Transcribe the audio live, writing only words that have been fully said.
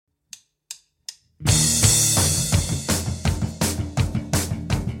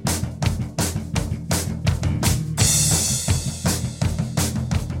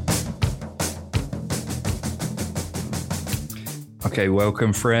Okay,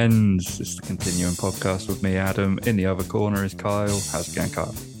 welcome friends. This is the Continuing Podcast with me, Adam. In the other corner is Kyle. How's it going,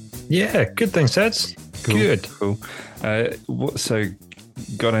 Kyle? Yeah, good, thanks, Eds. Cool, Good. Cool. So,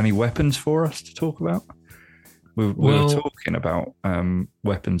 got any weapons for us to talk about? We were talking about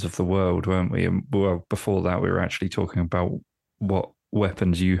weapons of the world, weren't we? And well, before that, we were actually talking about what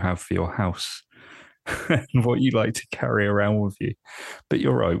weapons you have for your house and what you like to carry around with you. But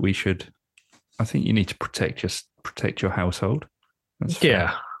you're right. I think you need to protect your household. That's yeah.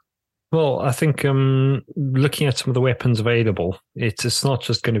 fair. Well, I think looking at some of the weapons available, it's not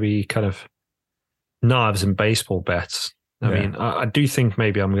just going to be kind of knives and baseball bats. I mean, I do think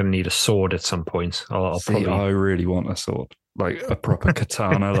maybe I'm going to need a sword at some point. I really want a sword, like a proper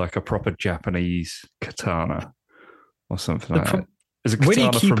katana, like a proper Japanese katana or something like that. Is a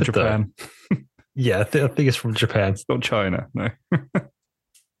katana from Japan? Yeah, I think it's from Japan. It's not China, no.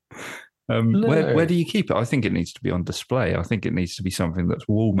 No. Where do you keep it? I think it needs to be on display. I think it needs to be something that's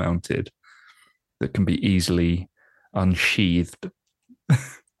wall mounted that can be easily unsheathed.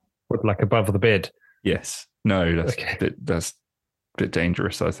 What, like above the bed? Yes. No, that's okay. That's a bit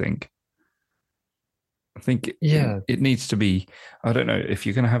dangerous, I think. I think it needs to be, I don't know, if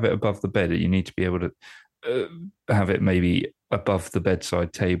you're going to have it above the bed, you need to be able to have it maybe above the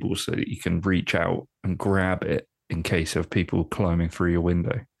bedside table so that you can reach out and grab it in case of people climbing through your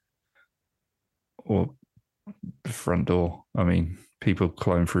window or the front door. I mean, people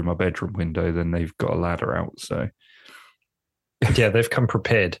climb through my bedroom window, then they've got a ladder out. So yeah, they've come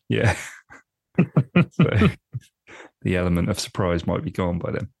prepared. Yeah. So the element of surprise might be gone by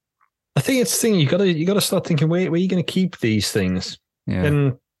then. I think it's the thing, you gotta start thinking where are you going to keep these things? Yeah.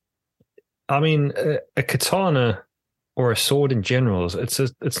 And I mean, a katana or a sword in general,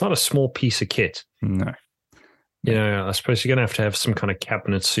 it's not a small piece of kit. No. You know, I suppose you're going to have some kind of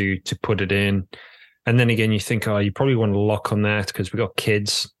cabinet to put it in. And then again, you think, you probably want a lock on that because we got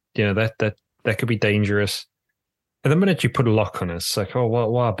kids. You know, that could be dangerous. And the minute you put a lock on it, it's like,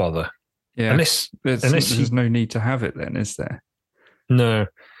 why bother? Yeah. Unless there's no need to have it then, is there? No.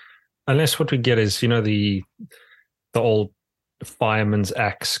 Unless what we get is, you know, the old fireman's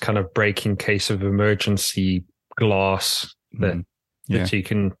axe kind of break in case of emergency glass that you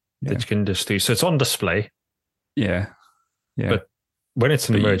can just do. So it's on display. Yeah. Yeah. But when it's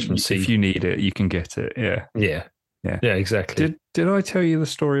an emergency, if you need it, you can get it. Yeah. Yeah. Yeah. Yeah, exactly. Did I tell you the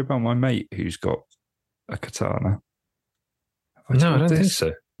story about my mate who's got a katana? No, I don't think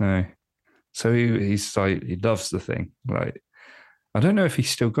so. No. So he's like, he loves the thing. Like, I don't know if he's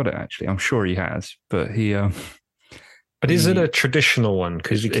still got it actually. I'm sure he has, but he But is it a traditional one?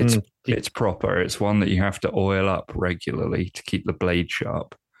 Because it's proper. It's one that you have to oil up regularly to keep the blade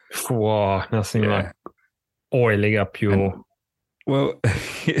sharp. Wow, nothing like oiling up your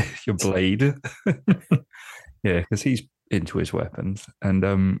your blade. Yeah, because he's into his weapons,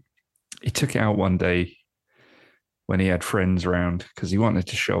 and he took it out one day when he had friends around because he wanted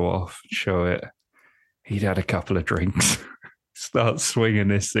to show it. He'd had a couple of drinks, start swinging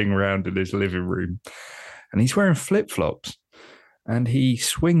this thing around in his living room, and he's wearing flip-flops, and he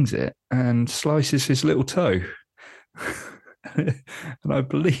swings it and slices his little toe. And I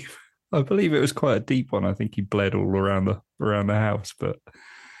believe it was quite a deep one. I think he bled all around the house. But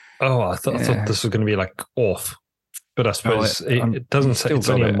I thought this was going to be like off, but I suppose it doesn't say it's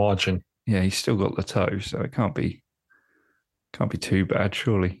only a margin. Yeah, he's still got the toe, so it can't be too bad,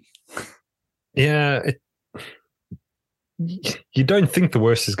 surely. Yeah, you don't think the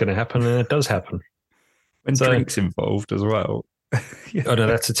worst is going to happen, and it does happen. When drinks involved as well. Oh no,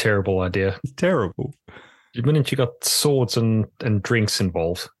 that's a terrible idea. It's terrible. The minute you got swords and drinks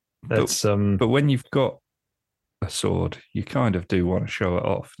involved, that's But when you've got a sword, you kind of do want to show it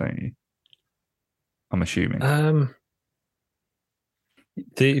off, don't you? I'm assuming.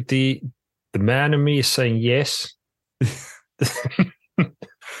 The man in me is saying yes.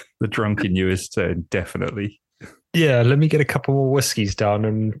 The drunk in you is saying definitely. Yeah, let me get a couple more whiskeys down,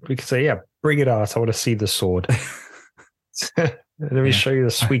 and we can say, yeah, bring it out. I want to see the sword. Let me show you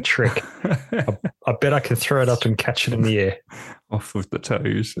the sweet trick. I bet I can throw it up and catch it in the air. Off with the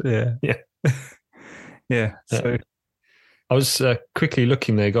toes. Yeah. Yeah. Yeah. So I was quickly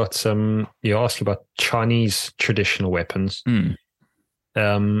looking. They got some, you asked about Chinese traditional weapons.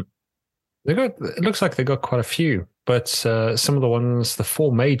 It looks like they got quite a few, but some of the ones, the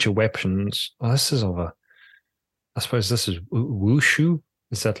four major weapons, I suppose this is wushu.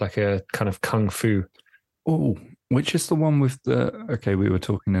 Is that like a kind of kung fu? Oh, which is the one with we were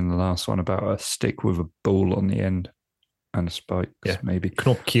talking in the last one about a stick with a ball on the end and a spike, maybe.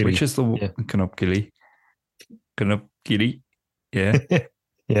 Knopkiri. Which is the Knopkiri. Knopkiri. Yeah.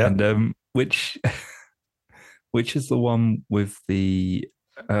 Yeah. And which Which is the one with the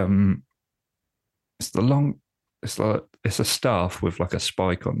it's the long it's like it's a staff with like a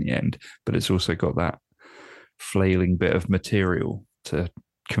spike on the end, but it's also got that flailing bit of material to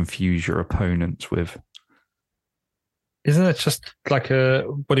confuse your opponents with. Isn't it just like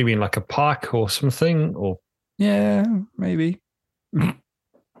what do you mean, like a pike or something? Or yeah, maybe.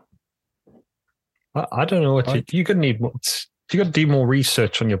 I don't know what you're gonna need. You got to do more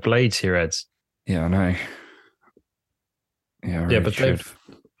research on your blades here, Eds. Yeah, I know. Yeah,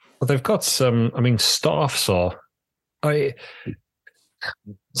 but they've got some. I mean, staffs are.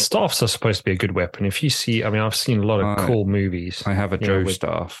 Staffs are supposed to be a good weapon. If you see, I mean, I've seen a lot of cool movies. I have a Joe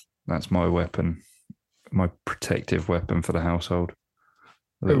staff. That's my weapon, my protective weapon for the household.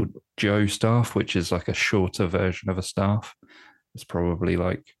 A little Joe staff, which is like a shorter version of a staff. It's probably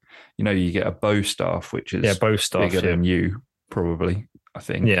like, you get a bow staff, which is bow staff, bigger than you, probably, I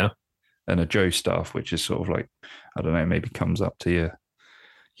think. Yeah. And a Joe staff, which is sort of like, I don't know, maybe comes up to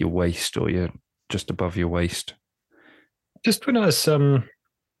your waist or you're just above your waist. Just when I was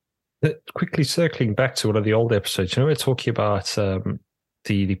quickly circling back to one of the old episodes, we're talking about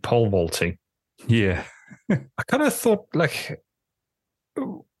the pole vaulting. Yeah. I kind of thought, like,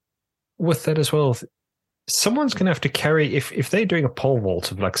 with that as well, someone's going to have to carry, if they're doing a pole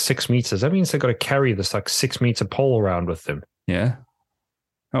vault of like 6 meters, that means they've got to carry this like 6 meter pole around with them. Yeah.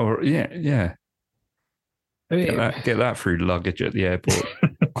 Oh, yeah. I mean, get that through luggage at the airport.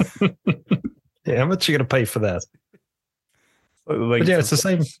 Yeah, how much are you going to pay for that? But yeah, it's the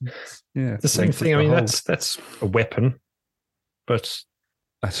same. Yeah, the same thing. I mean, that's a weapon, but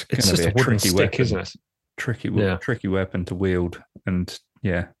it's just a wooden stick, weapon. isn't it? Tricky weapon to wield. And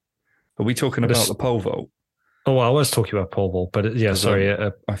yeah, are we talking about the pole vault? Oh, well, I was talking about pole vault, but sorry.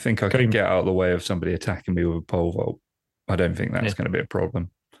 I think I can get out of the way of somebody attacking me with a pole vault. I don't think that's going to be a problem.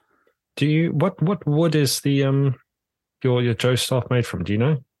 Do you? What wood is the your Joe staff made from? Do you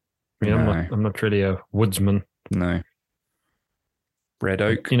know? I mean, no. I'm not really a woodsman. No. Red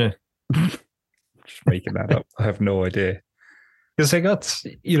oak. Just making that up. I have no idea. Because they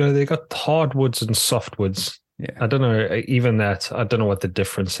got hardwoods and softwoods. Yeah. I don't know, even that, I don't know what the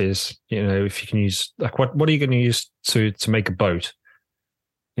difference is. If you can use, like, what are you going to use to make a boat?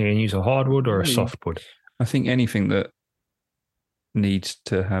 You can use a hardwood or a softwood? I think anything that needs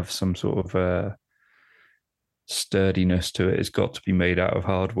to have some sort of sturdiness to it has got to be made out of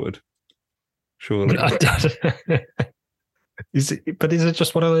hardwood. Surely. Is it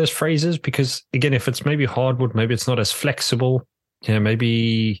just one of those phrases? Because again, if it's maybe hardwood, maybe it's not as flexible.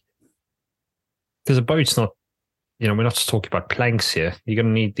 Maybe because a boat's not. We're not just talking about planks here. You're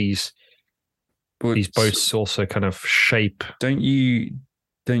going to need these boats also kind of shape. Don't you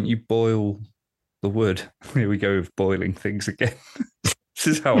boil the wood? Here we go with boiling things again. This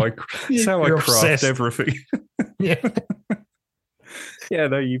is how I craft obsessed. Everything. Yeah. Yeah,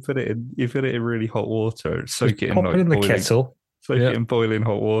 no, you put it in really hot water, soak it in like the kettle. Soak it in boiling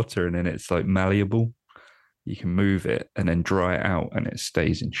hot water, and then it's like malleable. You can move it and then dry it out, and it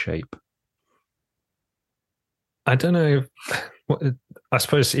stays in shape. I don't know. I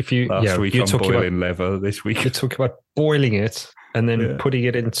suppose if you last week I'm boiling leather. This week you're talking about boiling it and then putting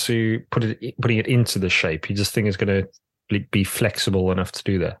it into the shape. You just think it's going to be flexible enough to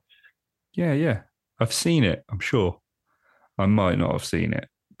do that. Yeah. I've seen it. I'm sure. I might not have seen it,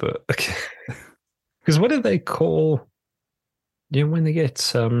 but because what do they call? When they get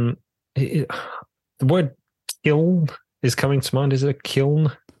the word kiln is coming to mind. Is it a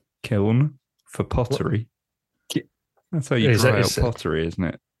kiln? Kiln for pottery. That's how you dry out pottery, isn't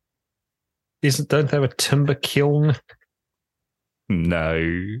it? Don't they have a timber kiln? No.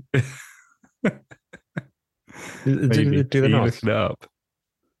 Do they not? Look it up.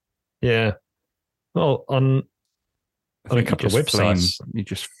 Yeah. Well, on a couple of websites, you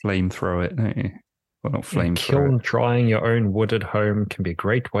just flamethrow it, don't you? Well, not flamethrow. Kiln drying your own wood at home can be a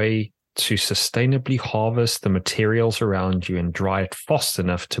great way to sustainably harvest the materials around you and dry it fast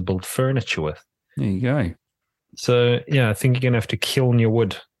enough to build furniture with. There you go. So, I think you're going to have to kiln your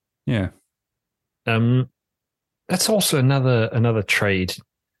wood. Yeah. That's also another trade,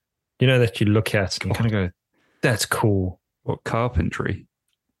 that you look at and kind of go, that's cool. What, carpentry?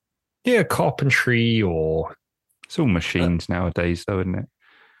 Yeah, carpentry or... It's all machines nowadays, though, isn't it?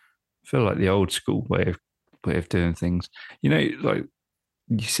 I feel like the old school way of doing things. Like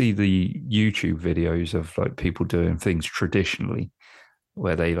you see the YouTube videos of like people doing things traditionally,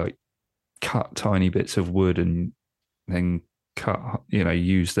 where they like cut tiny bits of wood and then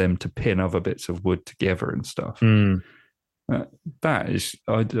use them to pin other bits of wood together and stuff. Mm. That is,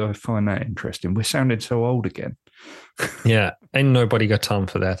 I find that interesting. We're sounding so old again. Yeah, ain't nobody got time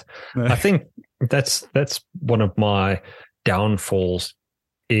for that. No. I think that's one of my downfalls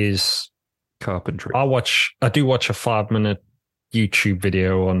is Carpentry. I do watch a 5-minute YouTube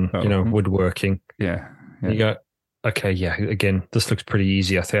video on woodworking. Yeah. You go, okay, yeah. Again, this looks pretty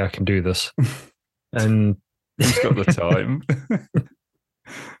easy. I think I can do this. And he's got the time.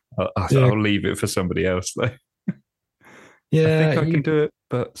 I'll leave it for somebody else, though. Yeah, I think I can do it,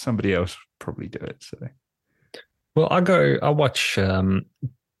 but somebody else probably do it. So, well, I watch. I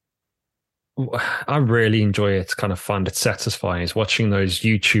really enjoy it. Kind of find it satisfying is watching those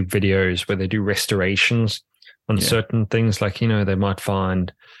YouTube videos where they do restorations on certain things. Like they might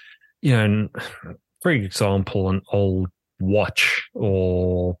find, for example, an old watch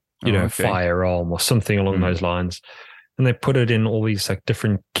or firearm or something along those lines. And they put it in all these like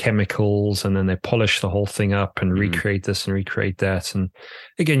different chemicals, and then they polish the whole thing up and recreate this and recreate that. And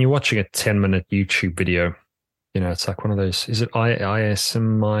again, you're watching a 10-minute YouTube video. It's like one of those. Is it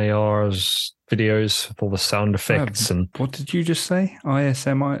ISMIR's videos with all the sound effects? And what did you just say?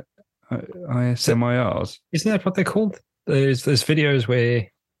 ISMIRs? Isn't that what they're called? There's videos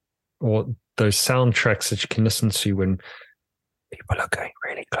or those soundtracks that you can listen to when people are going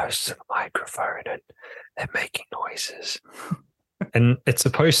really close to the microphone and they're making noises. And it's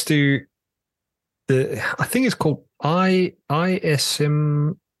supposed to, I think it's called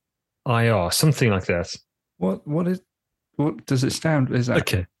ISMIR, something like that. What does it stand? Is that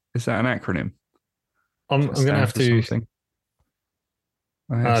okay? Is that an acronym? I'm going to have to. Something?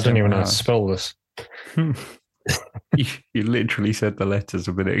 I don't even know how to spell this. you literally said the letters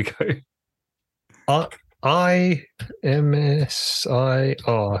a minute ago. IMSIR.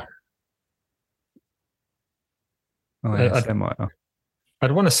 ISMIR.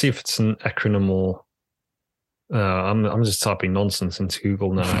 I'd want to see if it's an acronym or. I'm just typing nonsense into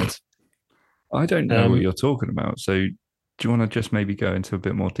Google now. I don't know what you're talking about. So, do you want to just maybe go into a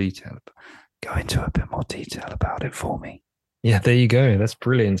bit more detail? Go into a bit more detail about it for me. Yeah, there you go. That's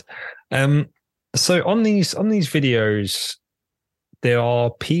brilliant. So on these videos, there are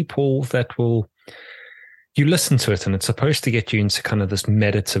people that you listen to it, and it's supposed to get you into kind of this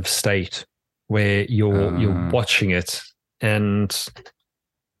meditative state where you're watching it, and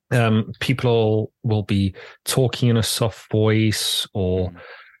people will be talking in a soft voice, or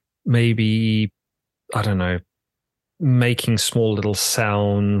maybe, I don't know, making small little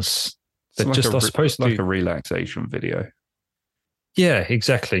sounds that like just are supposed to, like a relaxation video. Yeah,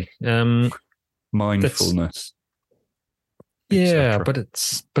 exactly. Mindfulness. Yeah, but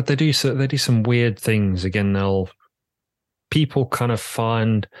they do some weird things. Again, people kind of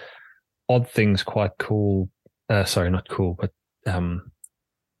find odd things quite cool. Sorry, not cool, but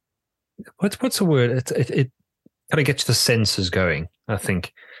what's the word? It kind of gets the senses going. I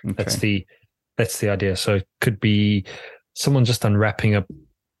think that's the idea. So it could be someone just unwrapping a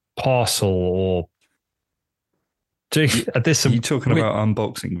parcel, or are you talking about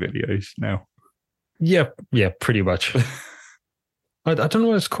unboxing videos now? Yeah, pretty much. I don't know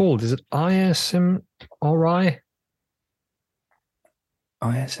what it's called. Is it ISMRI? ISMRI.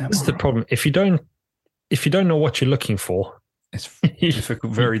 This is the problem. If you don't know what you're looking for, it's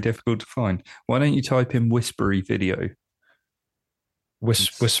very difficult to find. Why don't you type in whispery video?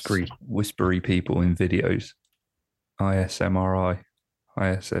 Whispery people in videos. ISMRI.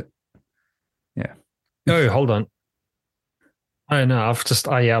 Yeah. Oh, hold on. Oh no,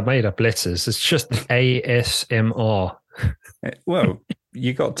 I made up letters. It's just ASMR. Well,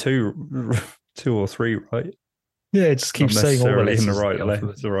 you got two or three right. Yeah, it just keeps saying all the letters in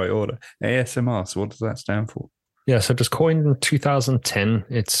the right order. ASMR. So what does that stand for? Yeah, so it was coined in 2010.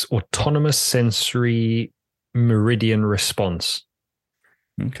 It's Autonomous Sensory Meridian Response.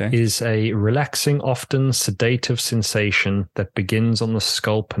 Okay. Is a relaxing, often sedative sensation that begins on the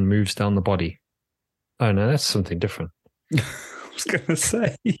scalp and moves down the body. Oh no, that's something different. I was going to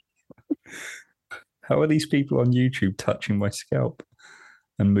say, how are these people on YouTube touching my scalp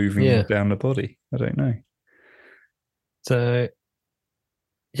and moving down the body? I don't know. So,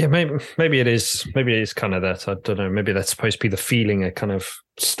 yeah, maybe it is kind of that. I don't know. Maybe that's supposed to be the feeling it kind of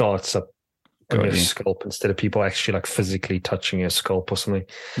starts up on your scalp instead of people actually like physically touching your scalp or something.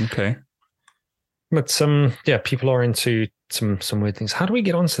 Okay. But people are into some weird things. How do we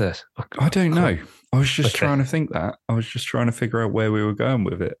get onto that? I don't know. I was just trying to think that. I was just trying to figure out where we were going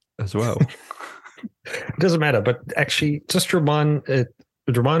with it as well. It doesn't matter, but actually, just reminded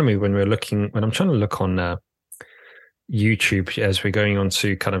me when I'm trying to look on YouTube as we're going on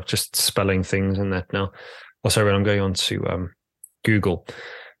to kind of just spelling things and that now. Also, when I'm going on to Google,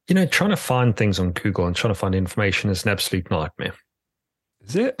 trying to find things on Google and trying to find information is an absolute nightmare.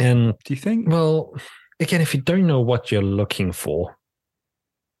 Is it? And do you think? Well, again, if you don't know what you're looking for,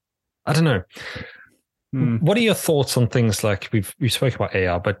 I don't know. What are your thoughts on things like we spoke about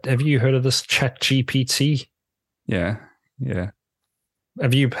AI, but have you heard of this ChatGPT? Yeah.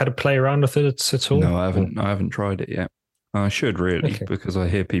 Have you had a play around with it at all? No, I haven't tried it yet. I should really, because I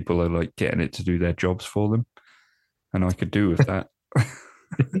hear people are like getting it to do their jobs for them, and I could do with that.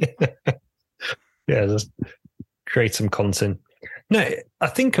 Yeah, just create some content. No, I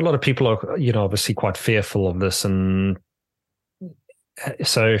think a lot of people are, obviously quite fearful of this, and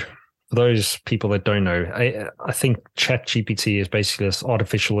so for those people that don't know, I think ChatGPT is basically this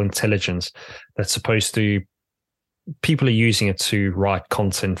artificial intelligence that's supposed to. People are using it to write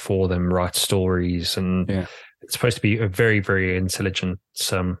content for them, write stories, and it's supposed to be a very, very intelligent,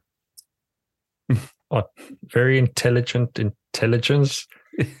 very intelligent intelligence.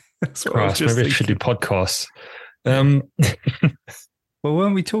 Christ, maybe I should do podcasts. Well,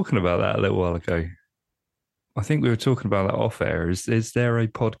 weren't we talking about that a little while ago? I think we were talking about that off air. Is there a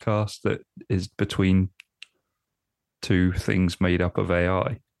podcast that is between two things made up of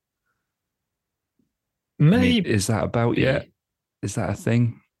AI? Maybe. Is that about yet? Is that a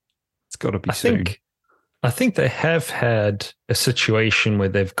thing? It's got to be soon. I think they have had a situation where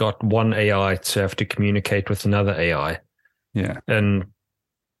they've got one AI to have to communicate with another AI. Yeah. And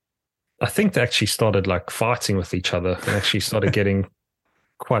I think they actually started like fighting with each other and actually started getting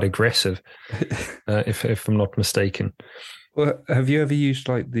quite aggressive, if I'm not mistaken. Well, have you ever used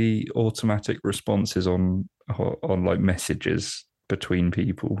like the automatic responses on like messages between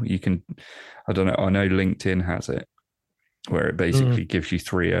people? You can, I don't know, I know LinkedIn has it where it basically gives you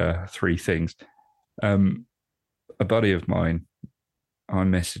three things. A buddy of mine, I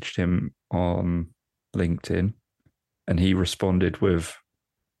messaged him on LinkedIn and he responded with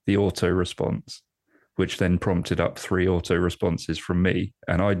the auto response, which then prompted up 3 auto responses from me.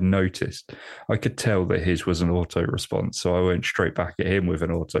 And I'd noticed, I could tell that his was an auto response. So I went straight back at him with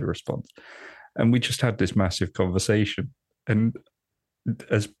an auto response. And we just had this massive conversation. And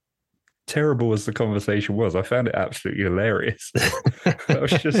as terrible as the conversation was, I found it absolutely hilarious. I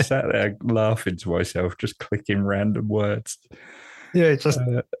was just sat there laughing to myself, just clicking random words. Yeah, it's just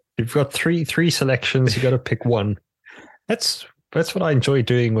you've got three selections. You got to pick one. That's what I enjoy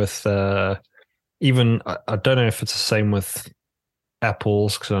doing with. Even I don't know if it's the same with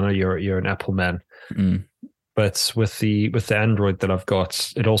Apples, because I know you're an Apple man. But with the Android that I've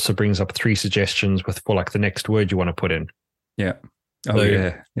got, it also brings up 3 suggestions for like the next word you want to put in. Yeah. Oh, so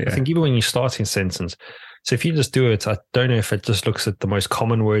yeah. I think even when you're starting a sentence, so if you just do it, I don't know if it just looks at the most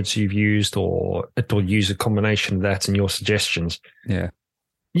common words you've used, or it will use a combination of that in your suggestions. Yeah.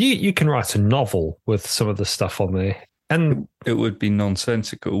 You can write a novel with some of the stuff on there. And it would be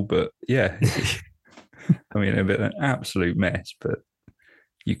nonsensical, but yeah. I mean, it'd be an absolute mess, but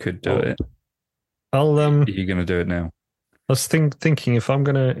you could do it. Are you going to do it now? I was thinking if I'm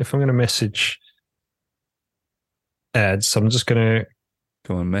gonna message ads, I'm just gonna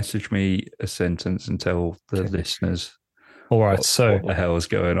go on, message me a sentence and tell the listeners. All right, what the hell is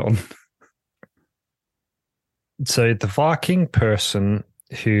going on? So the Viking person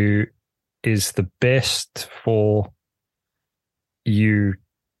who is the best for you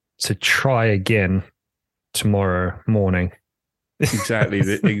to try again tomorrow morning. Exactly.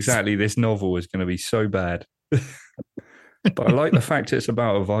 This novel is going to be so bad. But I like the fact it's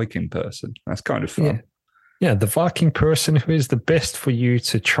about a Viking person. That's kind of fun. Yeah, the Viking person who is the best for you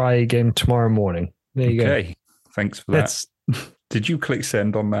to try again tomorrow morning. There you go. Okay, thanks for that. Did you click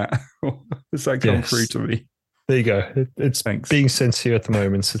send on that? Does that come through to me? There you go. It's being sent to you at the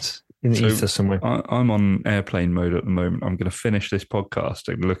moment. It's in the ether somewhere. I'm on airplane mode at the moment. I'm going to finish this podcast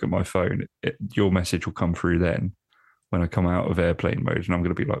and look at my phone. Your message will come through then when I come out of airplane mode, and I'm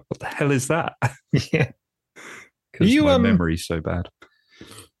going to be like, what the hell is that? Yeah. Because my memory's so bad.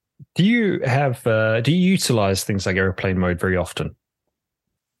 Do you utilize things like airplane mode very often?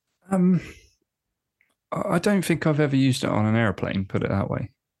 I don't think I've ever used it on an airplane, put it that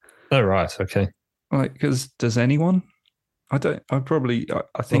way. Oh, right. Okay. Like, because does anyone? I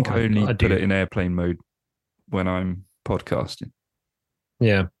think I only put it in airplane mode when I'm podcasting.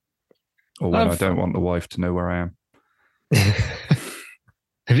 Yeah. Or when I don't want the wife to know where I am.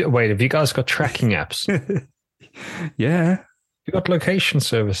 Have you guys got tracking apps? Yeah. You got location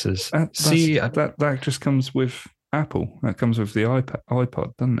services. That just comes with Apple. That comes with the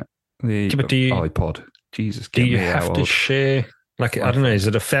iPod, doesn't it? iPod. Jesus. Do you have to share? Like, I don't know. Is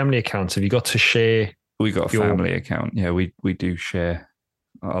it a family account? Have you got to share? We got a family account. Yeah, we do share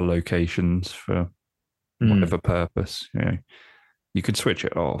our locations for whatever purpose. You know, You could switch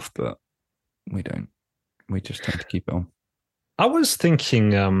it off, but we don't. We just tend to keep it on. I was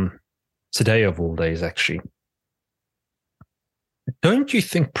thinking today of all days, actually. Don't you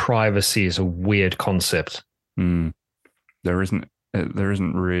think privacy is a weird concept? There isn't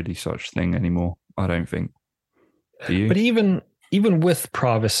really such thing anymore, I don't think. Do you? But even with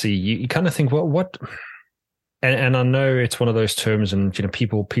privacy, you kind of think, well, what? And I know it's one of those terms, and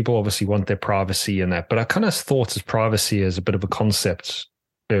people obviously want their privacy and that. But I kind of thought of privacy as a bit of a concept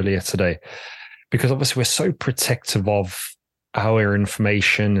earlier today, because obviously we're so protective of our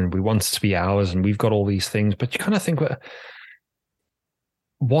information and we want it to be ours, and we've got all these things. But you kind of think, well,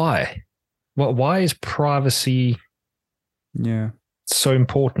 why? Well, why is privacy so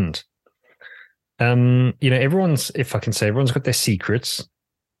important? Everyone's got their secrets.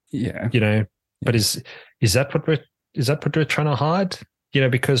 Yeah. But is that what we're trying to hide?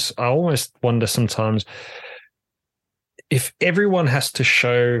 Because I almost wonder sometimes if everyone has to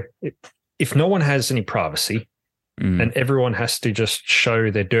show, if no one has any privacy and everyone has to just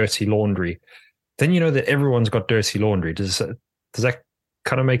show their dirty laundry, then that everyone's got dirty laundry. Does that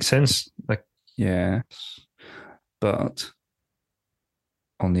kind of make sense? Like, yes, but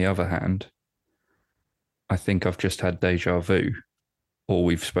on the other hand, I think I've just had deja vu, or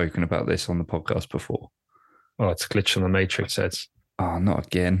we've spoken about this on the podcast before. Oh, it's a glitch in the Matrix, Eds. Oh, not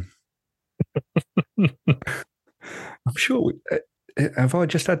again. I'm sure. Have I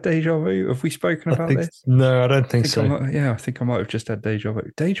just had deja vu? Have we spoken about this? No, I don't think so. I think I might have just had deja vu.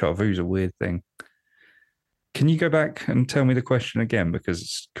 Deja vu is a weird thing. Can you go back and tell me the question again? Because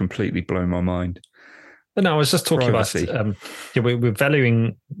it's completely blown my mind. No, I was just talking privacy. About we're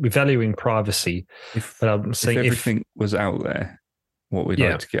valuing privacy. But I'm saying if everything was out there, what we'd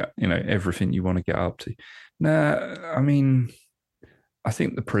like to get, everything you want to get up to. Nah, I mean, I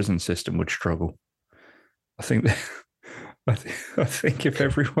think the prison system would struggle. I think if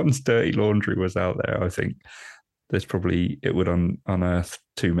everyone's dirty laundry was out there, I think it would unearth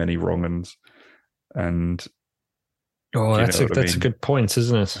too many wrong uns. And that's a good point,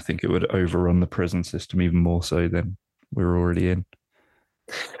 isn't it? I think it would overrun the prison system even more so than we're already in.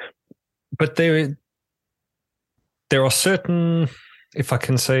 But there are certain, if I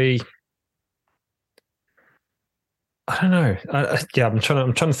can say, I don't know. I'm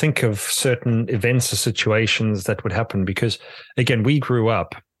trying to think of certain events or situations that would happen, because again, we grew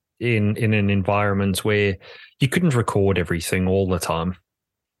up in an environment where you couldn't record everything all the time.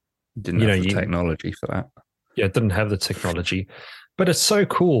 Didn't have the technology for that. Yeah, it didn't have the technology, but it's so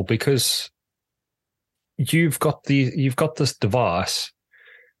cool because you've got this device.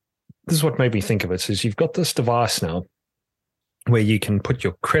 This is what made me think of it. Is you've got this device now where you can put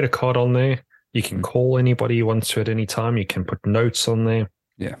your credit card on there. You can call anybody you want to at any time. You can put notes on there.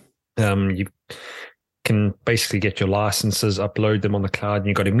 Yeah. You can basically get your licenses, upload them on the cloud, and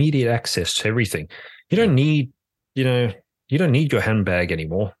you've got immediate access to everything. You don't need, you don't need your handbag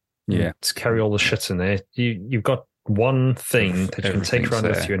anymore. Yeah. Just carry all the shit in there. You've got one thing that you can take around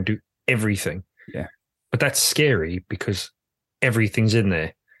with you and do everything. Yeah. But that's scary because everything's in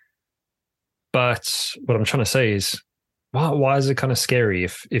there. But what I'm trying to say is, why is it kind of scary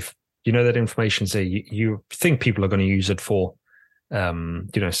if that information's there? You think people are going to use it for,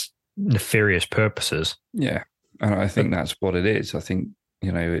 nefarious purposes. Yeah, and I think that's what it is. I think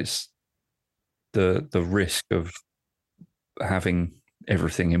it's the risk of having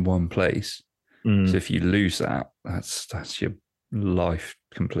everything in one place. So if you lose that, that's your life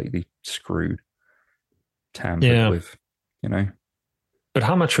completely screwed, tampered with. But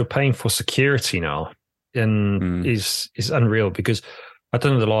how much we're paying for security now, and is unreal, because I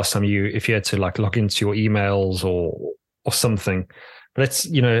don't know the last time if you had to log into your emails or something, but it's,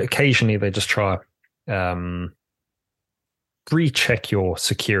 occasionally they just try recheck your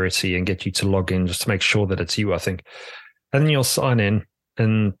security and get you to log in just to make sure that it's you, I think. And then you'll sign in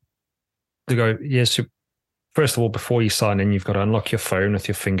and they go, yes, first of all, before you sign in, you've got to unlock your phone with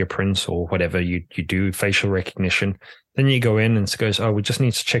your fingerprints or whatever you do, facial recognition. Then you go in and it goes, oh, we just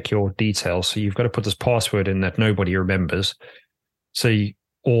need to check your details. So you've got to put this password in that nobody remembers.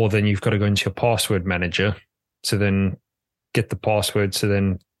 Or then you've got to go into your password manager to then get the password to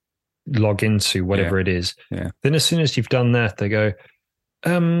then log into whatever it is. Yeah. Then as soon as you've done that, they go,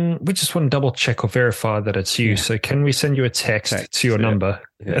 we just want to double check or verify that it's you. Yeah. So can we send you a text to your number?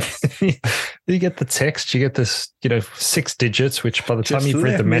 Yeah. You get the text, you get this, 6 digits, which by the time you've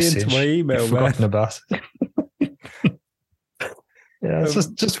read the message, you've forgotten about it. Yeah, I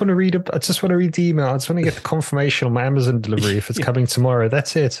just want to read the email. I just want to get the confirmation on my Amazon delivery if it's coming tomorrow.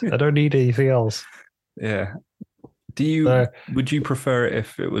 That's it. I don't need anything else. Yeah. Would you prefer it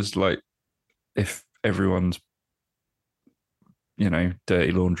if it was like, if everyone's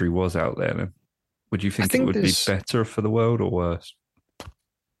dirty laundry was out there, then would you think it would be better for the world or worse?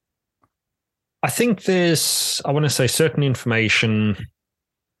 I think there's, I want to say, certain information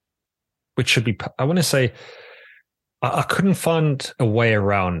which should be, I want to say, I couldn't find a way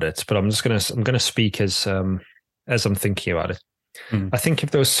around it, but I'm gonna speak as I'm thinking about it. I think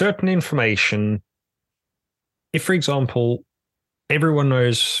if there was certain information, if, for example, everyone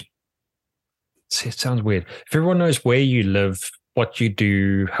knows, see, it sounds weird. If everyone knows where you live, what you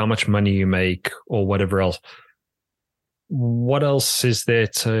do, how much money you make, or whatever else, what else is there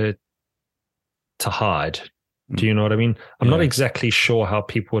to hide? Do you know what I mean? I'm not exactly sure how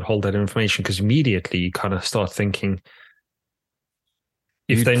people would hold that information, because immediately you kind of start thinking,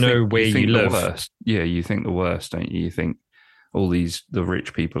 if they know where you live. You think the worst, don't you? You think the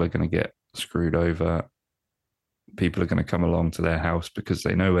rich people are going to get screwed over. People are going to come along to their house because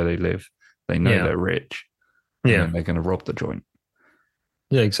they know where they live. They know they're rich. Yeah. And they're going to rob the joint.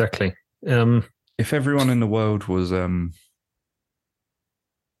 Yeah, exactly. If everyone in the world was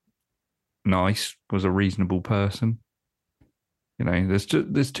nice, was a reasonable person, there's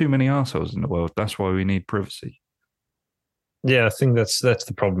too many assholes in the world. That's why we need privacy. Yeah, I think that's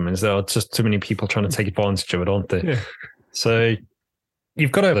the problem, is there are just too many people trying to take advantage of it, aren't there? Yeah. So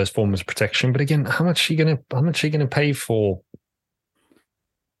you've got those forms of protection, but again, how much are you gonna pay for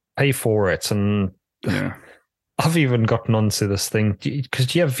it? And I've even gotten onto this thing, because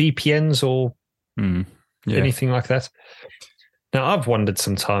do you have VPNs or anything like that? Now, I've wondered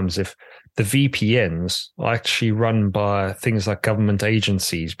sometimes if the VPNs are actually run by things like government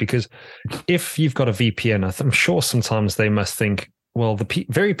agencies, because if you've got a VPN, I'm sure sometimes they must think, well, the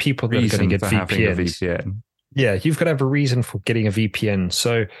very people that are going to get VPNs, you've got to have a reason for getting a VPN.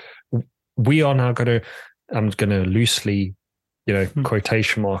 So we are now I'm going to loosely,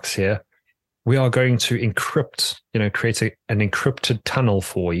 quotation marks here, we are going to encrypt, create an encrypted tunnel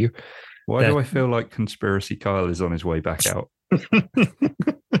for you. Why do I feel like Conspiracy Kyle is on his way back out?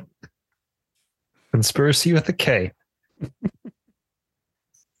 Conspiracy with a K.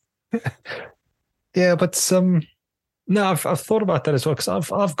 Yeah, but no, I've thought about that as well, because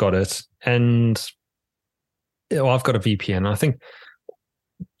I've got it, and I've got a VPN. I think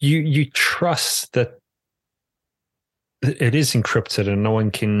you trust that it is encrypted and no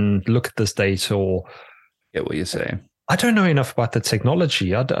one can look at this data or get what you're saying. I don't know enough about the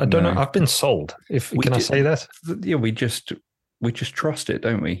technology. I don't know. I've been sold. Can I say that? Yeah, we just trust it,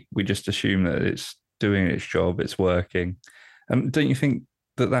 don't we? We just assume that it's doing its job, it's working. Don't you think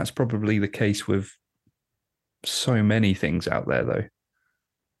that that's probably the case with so many things out there, though?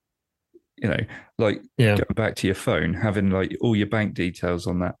 Going back to your phone, having like all your bank details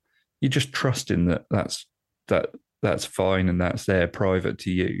on that, you're just trusting that that's fine and that's there private to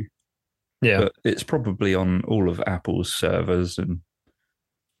you. Yeah, but it's probably on all of Apple's servers and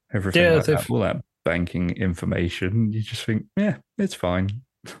everything like that. All that banking information, you just think, it's fine.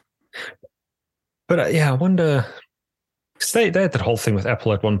 But I wonder, because they had that whole thing with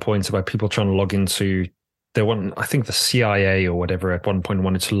Apple at one point about people trying to log into. I think the CIA or whatever at one point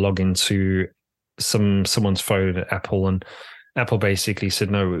wanted to log into someone's phone at Apple, and Apple basically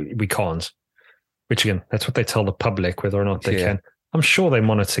said, no, we can't. Which again, that's what they tell the public, whether or not they can. I'm sure they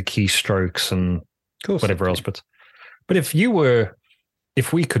monitor keystrokes and whatever else, but if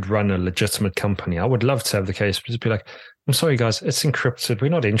we could run a legitimate company, I would love to have the case, just be like, I'm sorry guys, it's encrypted. We're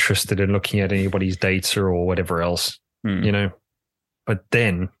not interested in looking at anybody's data or whatever else, But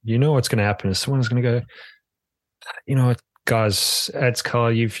then what's going to happen is someone's going to go, guys,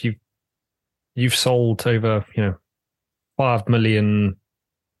 AdsCar, you've sold over 5 million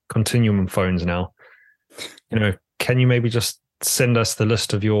Continuum phones now. Can you maybe just send us the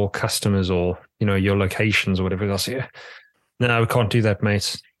list of your customers or your locations or whatever else? Yeah, no, we can't do that,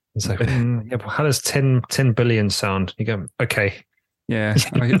 mate. It's like, but how does 10 billion sound? You go, okay. Yeah,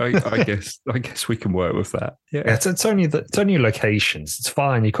 I guess we can work with that. Yeah, it's only locations. It's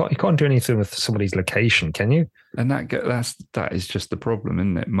fine. You can't do anything with somebody's location, can you? And that is just the problem,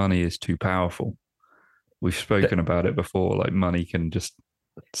 isn't it? Money is too powerful. We've spoken about it before. Like, money can just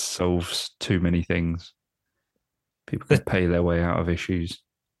solve too many things. People can pay their way out of issues.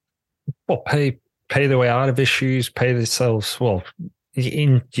 Well, pay their way out of issues. Pay themselves. Well,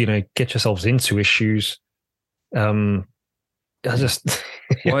 get yourselves into issues. I just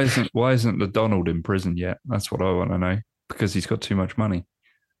why isn't the Donald in prison yet? That's what I want to know. Because he's got too much money.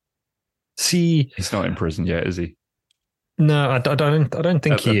 See, he's not in prison yet, is he? No, I don't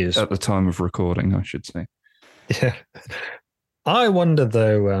think he is at the time of recording, I should say. Yeah, I wonder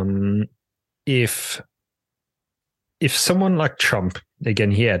though, if someone like Trump, again,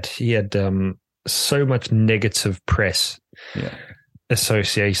 he had so much negative press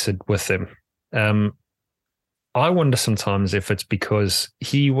associated with him. I wonder sometimes if it's because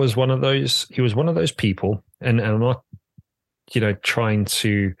he was one of those people, and I'm not, trying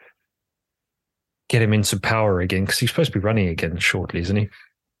to get him into power again, because he's supposed to be running again shortly, isn't he?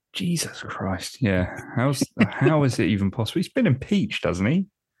 Jesus Christ. Yeah. How is it even possible? He's been impeached, hasn't he?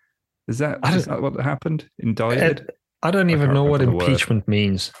 Is that what happened? Indicted? I don't even know what impeachment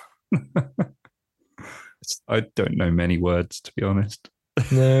means. I don't know many words, to be honest.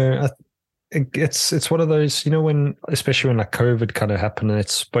 No, it's one of those, especially when like COVID kind of happened and it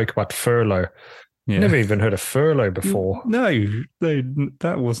spoke about furlough. Yeah. Never even heard of furlough before. No,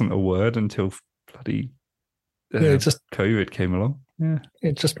 that wasn't a word until bloody just COVID came along. Yeah,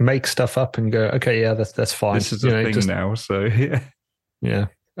 it just makes stuff up and go, okay, yeah, that's fine. This is a thing now, so yeah.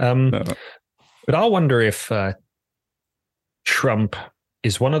 But I wonder if Trump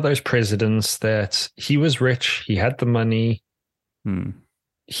is one of those presidents that he was rich, he had the money.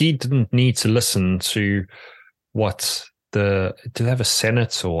 He didn't need to listen to what do they have a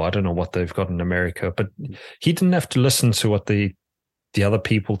Senate, or I don't know what they've got in America, but he didn't have to listen to what the other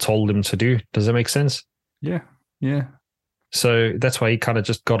people told him to do. Does that make sense? Yeah. Yeah. So that's why he kind of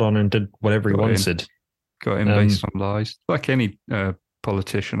just got on and did whatever he wanted. Got in based on lies. Like any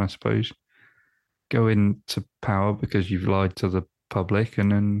politician, I suppose. Go into power because you've lied to the public,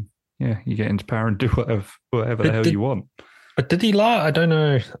 and then, you get into power and do whatever the hell you want. But did he lie? I don't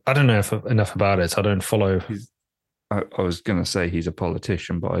know. I don't know enough about it. I don't follow. I was going to say he's a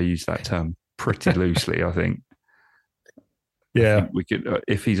politician, but I use that term pretty loosely, I think. Yeah. I think we could,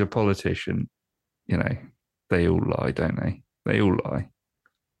 if he's a politician, they all lie, don't they? They all lie.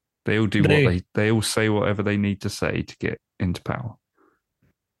 They all do they all say whatever they need to say to get into power.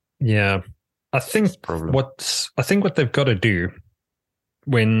 Yeah. I think what they've got to do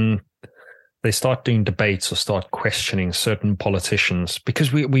when they start doing debates or start questioning certain politicians,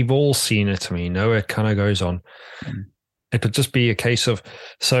 because we've all seen it. I mean, it kind of goes on. It would just be a case of,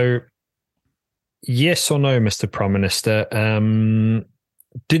 so yes or no, Mr. Prime Minister,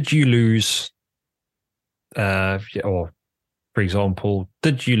 did you lose, or for example,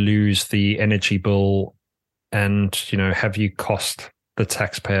 did you lose the energy bill, and, have you cost the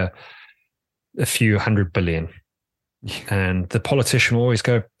taxpayer a few $100 billion? And the politician will always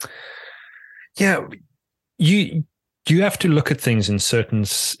go, yeah, you have to look at things in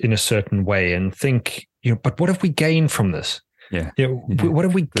a certain way and think, but what have we gained from this? Yeah. What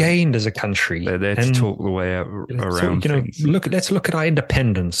have we gained as a country? They're there to talk the way around things. Let's look at our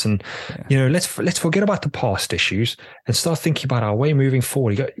independence, and let's forget about the past issues and start thinking about our way moving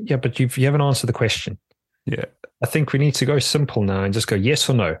forward. You go, but you haven't answered the question. Yeah. I think we need to go simple now and just go yes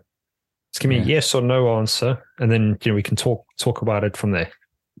or no. Just give me a yes or no answer, and then we can talk about it from there.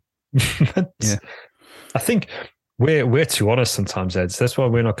 I think we're too honest sometimes, Eds. That's why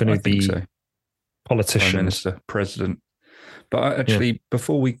we're not going to be politicians. Prime Minister, President. But actually,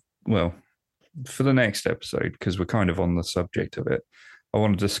 for the next episode, because we're kind of on the subject of it, I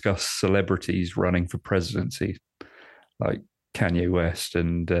want to discuss celebrities running for presidency, like Kanye West.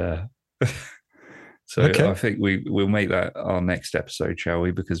 And I think we'll make that our next episode, shall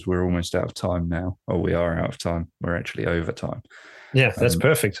we? Because we're almost out of time now. Oh, we are out of time. We're actually over time. Yeah, that's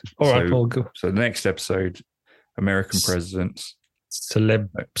perfect. All right, we'll go. So the next episode, American presidents,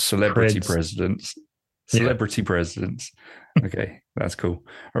 celebrity presidents. Celebrity presidents. Okay, that's cool.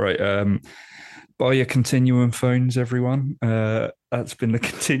 All right. Buy your Continuum phones, everyone. That's been the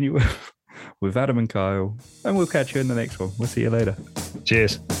Continuum with Adam and Kyle. And we'll catch you in the next one. We'll see you later.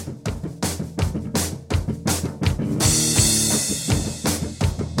 Cheers.